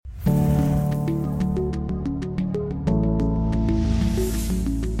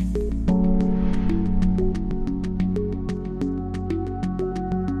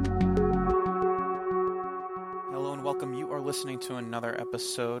another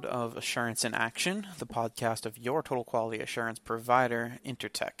episode of Assurance in Action, the podcast of your total quality assurance provider,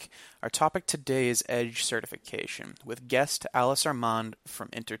 Intertek. Our topic today is Edge certification, with guest Alice Armand from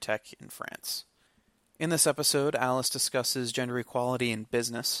Intertek in France. In this episode, Alice discusses gender equality in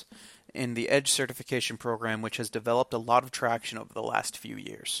business in the Edge certification program, which has developed a lot of traction over the last few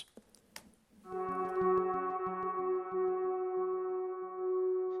years.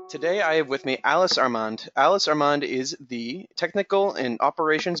 Today I have with me Alice Armand. Alice Armand is the Technical and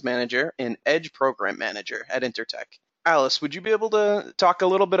Operations Manager and Edge Program Manager at Intertek. Alice, would you be able to talk a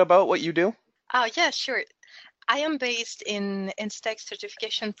little bit about what you do? Yeah, sure. I am based in Intertek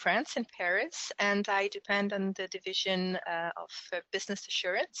Certification France in Paris, and I depend on the division of business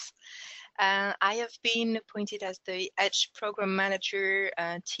assurance. I have been appointed as the Edge Program Manager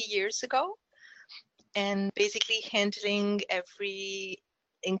 2 years ago, and basically handling every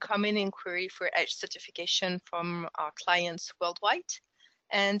incoming inquiry for Edge certification from our clients worldwide.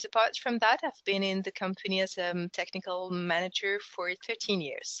 And apart from that, I've been in the company as a technical manager for 13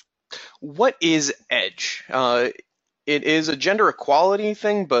 years. What is Edge? It is a gender equality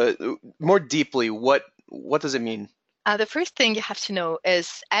thing, but more deeply, what does it mean? The first thing you have to know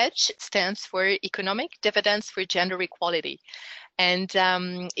is EDGE stands for Economic Dividends for Gender Equality. And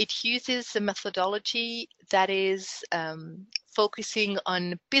it uses a methodology that is focusing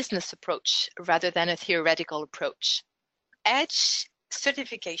on business approach rather than a theoretical approach. EDGE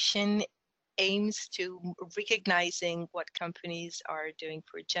certification aims to recognizing what companies are doing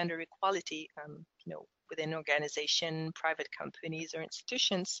for gender equality, within organization, private companies or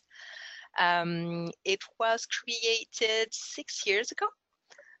institutions. It was created 6 years ago.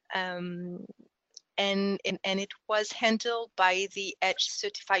 And it was handled by the Edge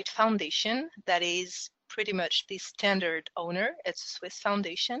Certified Foundation, that is pretty much the standard owner. It's a Swiss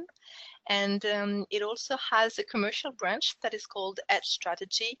foundation. And it also has a commercial branch that is called Edge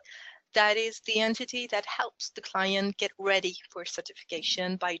Strategy. That is the entity that helps the client get ready for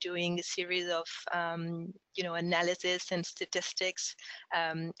certification by doing a series of analysis and statistics,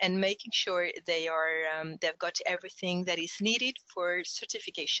 and making sure they've got everything that is needed for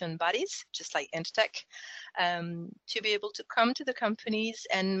certification bodies, just like Intertek, to be able to come to the companies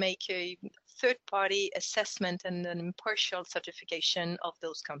and make a third-party assessment and an impartial certification of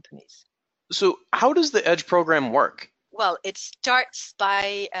those companies. So how does the Edge program work? Well, it starts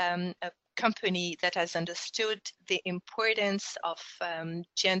by a company that has understood the importance of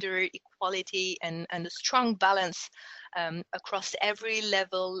gender equality and a strong balance across every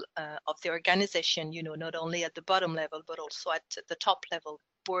level of the organization, not only at the bottom level, but also at the top level.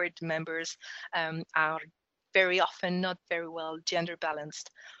 Board members are very often not very well gender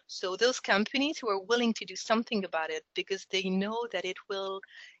balanced. So those companies who are willing to do something about it because they know that it will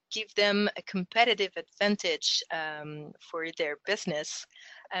give them a competitive advantage for their business,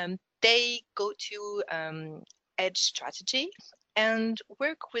 they go to Edge Strategy and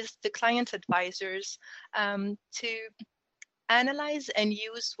work with the client advisors to analyze and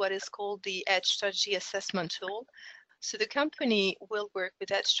use what is called the Edge Strategy Assessment Tool. So the company will work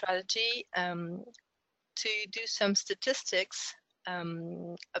with Edge Strategy to do some statistics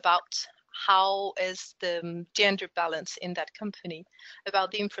about how is the gender balance in that company,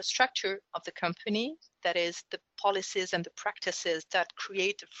 about the infrastructure of the company, that is the policies and the practices that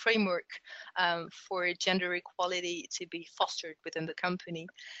create a framework for gender equality to be fostered within the company.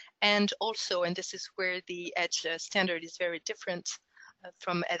 And also, and this is where the Edge standard is very different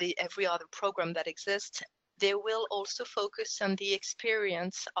from every other program that exists, they will also focus on the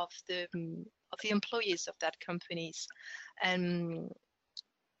experience of the employees of that companies. And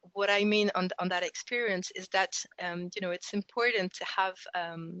what I mean on that experience is that it's important to have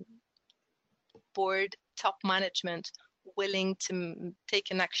board top management willing to take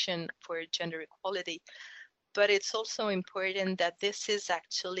an action for gender equality, but it's also important that this is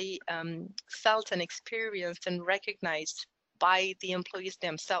actually felt and experienced and recognized by the employees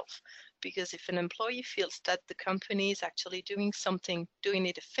themselves. Because if an employee feels that the company is actually doing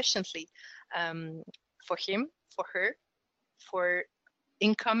it efficiently for him, for her, for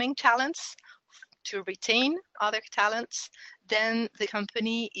incoming talents, to retain other talents, then the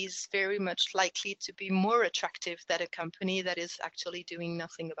company is very much likely to be more attractive than a company that is actually doing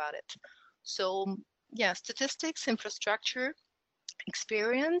nothing about it. So yeah, statistics, infrastructure,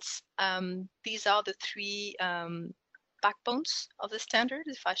 experience, these are the three backbones of the standard,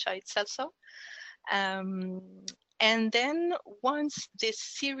 if I shall say so. And then once this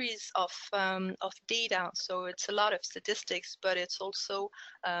series of data, so it's a lot of statistics, but it's also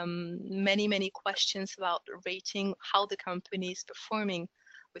many questions about rating how the company is performing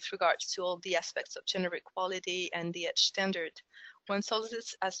with regards to all the aspects of gender equality and the Edge standard. once all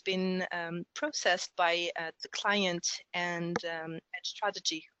this has been processed by the client and Edge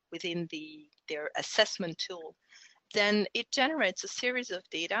strategy within their assessment tool, then it generates a series of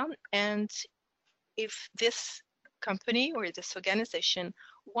data. And if this company or this organization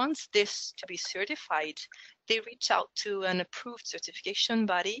wants this to be certified, they reach out to an approved certification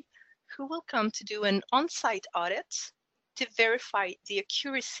body who will come to do an on-site audit to verify the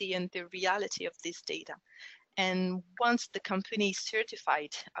accuracy and the reality of this data. And once the company is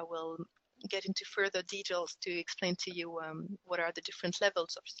certified, I will get into further details to explain to you what are the different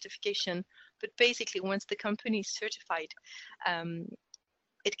levels of certification. But basically, once the company is certified,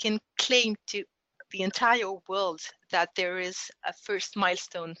 it can claim to the entire world that there is a first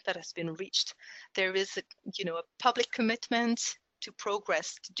milestone that has been reached. There is a public commitment to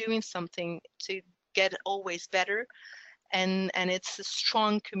progress, to doing something, to get always better, and it's a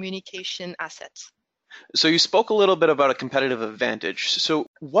strong communication asset. So you spoke a little bit about a competitive advantage. So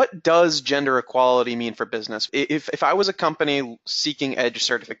what does gender equality mean for business? If I was a company seeking EDGE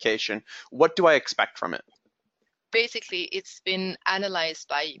certification, what do I expect from it? Basically, it's been analyzed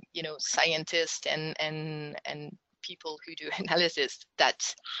by scientists and people who do analysis that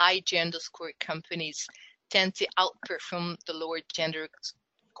high gender score companies tend to outperform the lower gender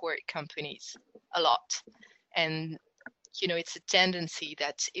score companies a lot. And it's a tendency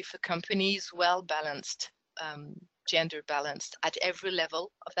that if a company is well balanced, gender balanced at every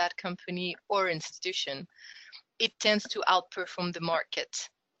level of that company or institution, it tends to outperform the market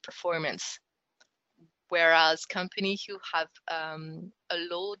performance. Whereas companies who have a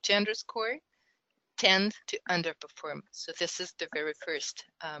low gender score tend to underperform. So this is the very first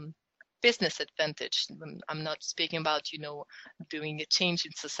business advantage. I'm not speaking about, doing a change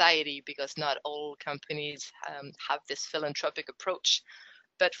in society, because not all companies have this philanthropic approach.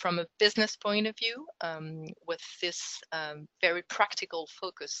 But from a business point of view, with this very practical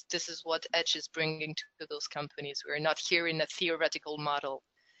focus, this is what EDGE is bringing to those companies. We're not here in a theoretical model.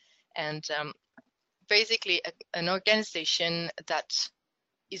 And basically, an organization that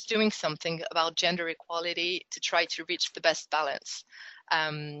is doing something about gender equality to try to reach the best balance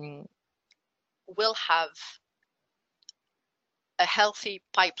will have a healthy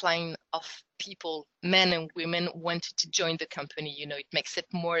pipeline of people, men and women, wanting to join the company. It makes it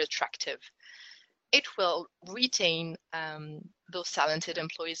more attractive. It will retain those talented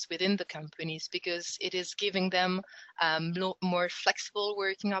employees within the companies because it is giving them more flexible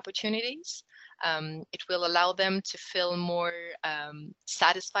working opportunities. It will allow them to feel more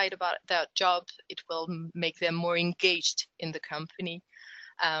satisfied about their job. It will make them more engaged in the company.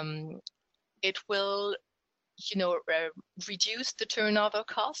 It will, reduce the turnover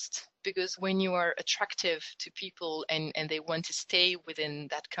cost, because when you are attractive to people and they want to stay within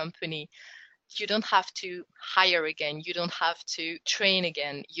that company, you don't have to hire again. You don't have to train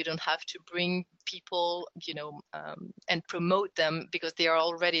again. You don't have to bring people, and promote them because they are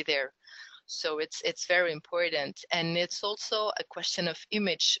already there. So it's very important. And it's also a question of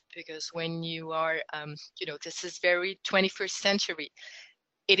image, because when you are, this is very 21st century.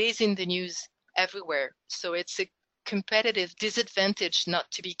 It is in the news everywhere. So it's a competitive disadvantage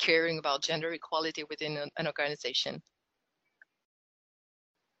not to be caring about gender equality within an organization.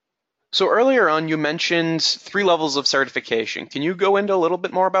 So earlier on, you mentioned 3 levels of certification. Can you go into a little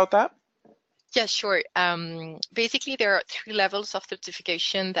bit more about that? Yeah, sure. Basically, there are 3 levels of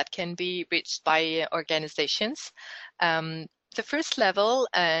certification that can be reached by organizations. The first level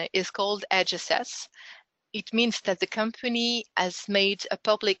is called EDGE Assess. It means that the company has made a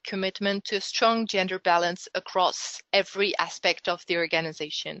public commitment to a strong gender balance across every aspect of the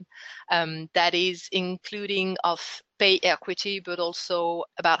organization. That is including of pay equity, but also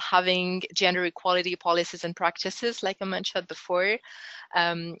about having gender equality policies and practices, like I mentioned before,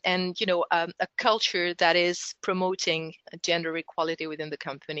 and a culture that is promoting gender equality within the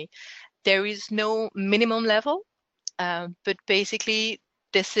company. There is no minimum level, but basically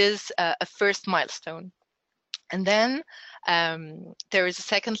this is a first milestone. And then there is a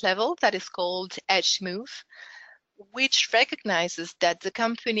second level that is called EDGE Move, which recognizes that the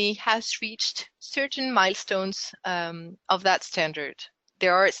company has reached certain milestones of that standard.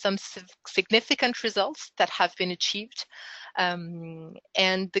 There are some significant results that have been achieved,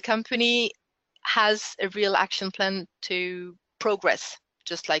 and the company has a real action plan to progress,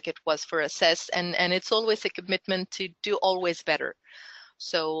 just like it was for Assess, and it's always a commitment to do always better.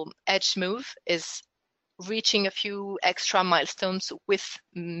 So EDGE Move is reaching a few extra milestones with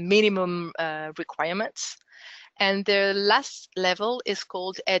minimum requirements. And the last level is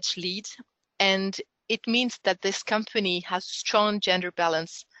called EDGE Lead, and it means that this company has strong gender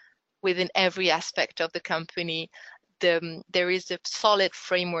balance within every aspect of the company. there is a solid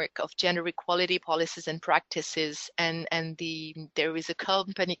framework of gender equality policies and practices, and there is a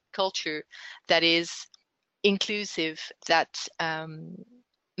company culture that is inclusive, that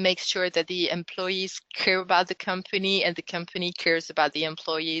makes sure that the employees care about the company and the company cares about the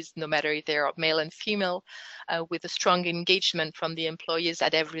employees, no matter if they're male and female, with a strong engagement from the employees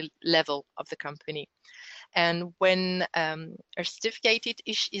at every level of the company. And when a certificate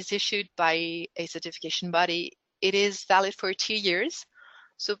is issued by a certification body, it is valid for 2 years.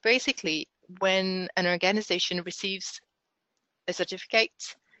 So basically, when an organization receives a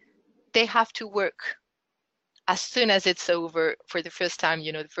certificate, they have to work as soon as it's over for the first time,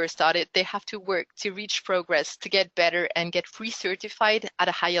 the first audit. They have to work to reach progress, to get better and get recertified at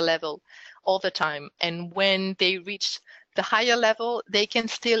a higher level all the time. And when they reach the higher level, they can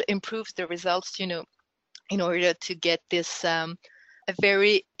still improve the results, in order to get this a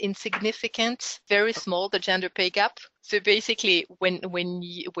very insignificant, very small, the gender pay gap. So basically, when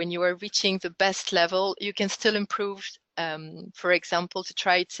you are reaching the best level, you can still improve. For example, to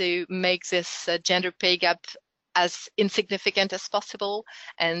try to make this gender pay gap as insignificant as possible,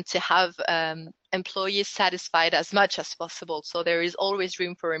 and to have employees satisfied as much as possible. So there is always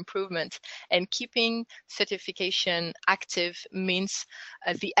room for improvement, and keeping certification active means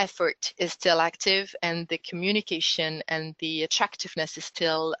the effort is still active, and the communication and the attractiveness is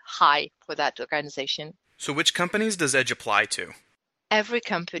still high for that organization. So which companies does EDGE apply to? Every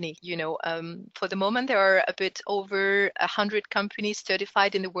company, for the moment there are a bit over 100 companies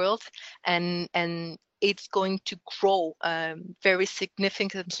certified in the world, and it's going to grow very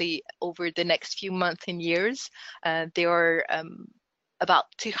significantly over the next few months and years. There are about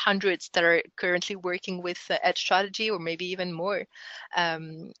 200 that are currently working with EDGE strategy, or maybe even more.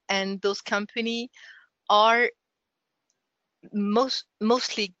 And those companies are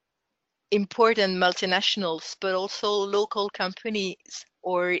mostly important multinationals, but also local companies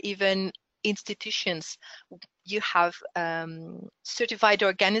or even institutions. You have certified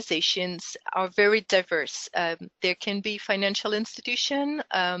organizations are very diverse. There can be financial institution,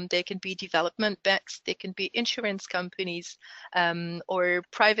 there can be development banks, there can be insurance companies, or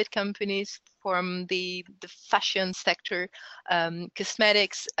private companies from the fashion sector,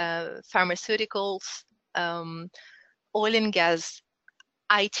 cosmetics, pharmaceuticals, oil and gas,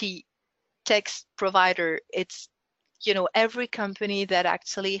 IT, tech provider. It's every company that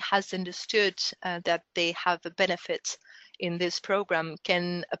actually has understood that they have a benefit in this program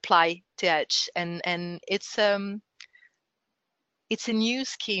can apply to EDGE, and it's a new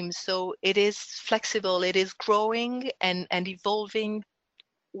scheme, so it is flexible, it is growing and evolving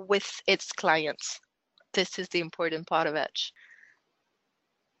with its clients. This is the important part of EDGE.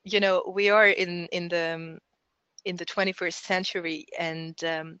 We are in the 21st century, and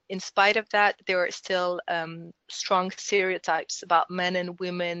in spite of that, there are still strong stereotypes about men and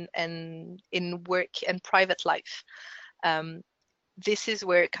women and in work and private life. This is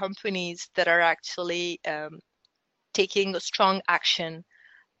where companies that are actually taking a strong action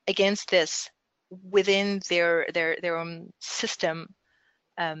against this within their own system,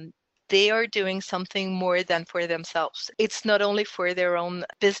 they are doing something more than for themselves. It's not only for their own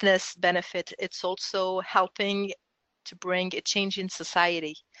business benefit, it's also helping to bring a change in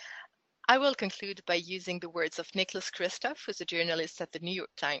society. I will conclude by using the words of Nicholas Kristof, who's a journalist at the New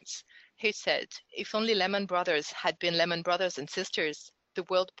York Times, who said, "If only Lehman Brothers had been Lehman Brothers and sisters, the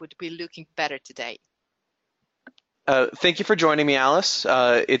world would be looking better today." Thank you for joining me, Alice.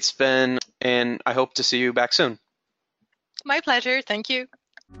 It's been, and I hope to see you back soon. My pleasure. Thank you.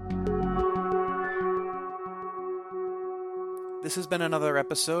 This has been another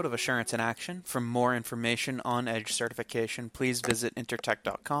episode of Assurance in Action. For more information on EDGE certification, please visit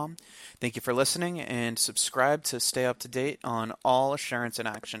intertech.com. Thank you for listening, and subscribe to stay up to date on all Assurance in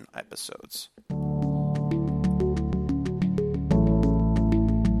Action episodes.